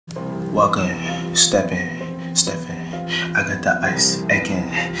walking, stepping. I got the ice, aching.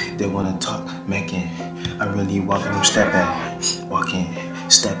 They wanna talk, making. I'm really walking, I'm stepping, walking,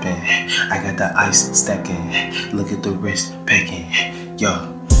 stepping. I got the ice stacking. Look at the wrist packing.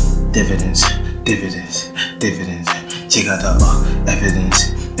 Yo, dividends. Check out the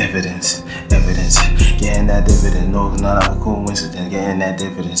evidence. Getting that dividend. No, it's not a coincidence. Getting that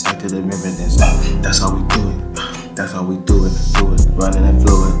dividend. Stick to the evidence. That's how we do it. That's how we do it. Running and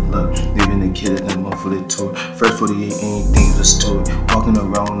fluid. Look, leaving the kid in the mouth for the tour. First 48 ain't things was to it. Walking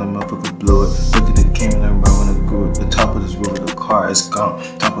around, the motherfucker blew it. Look at the camera around when I grew it. The top of this roof of the car is gone.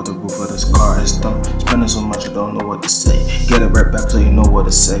 Top of the roof of this car is done. Spending so much I don't know what to say. Get it right back so you know what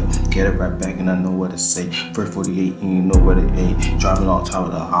to say. Get it right back and I know what to say. First 48 and you know where to aid. Driving on top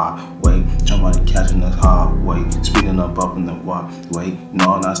of the highway. Somebody catching the highway. Speeding up in the way.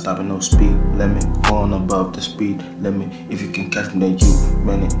 No, not stopping, no speed limit. Going above the speed limit. If you can catch me, then you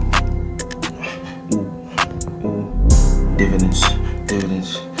run it. Ooh. Dividends.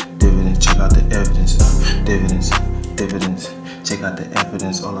 Check out the evidence. Dividends. Check out the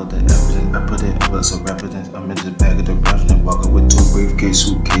evidence, all of the evidence. I put it over some evidence. I'm in the bag of the president, walking with 2 briefcase,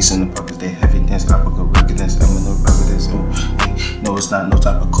 suitcase in the pockets. They heavy dance. I book a residence. I'm in the residence. Hey, no, it's not no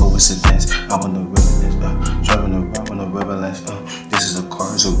type of coincidence. I'm in the residence. Driving around in the relevance. This is a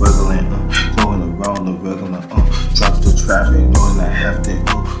car, it's a regular. Going around the regular. Drop the traffic, knowing I have to.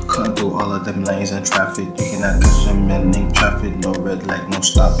 Cutting through all of them lanes and traffic. You cannot catch them in traffic. No red light, no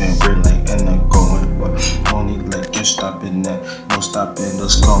stopping. Red light and I'm going. Only like you're stopping that. No stopping,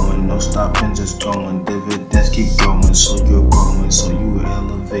 just going. No stopping, just going. Dividends keep growing, so you're growing. So you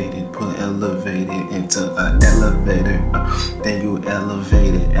elevated. Put elevated into an elevator. Then you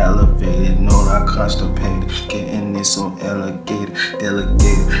elevated. No, not constipated. Getting this so delegated.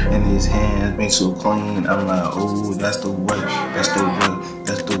 And his hands being so clean. I'm like, oh, that's the way.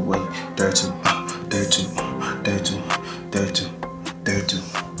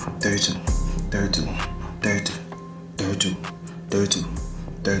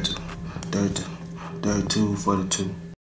 Durtoo. Durtoo for the 2.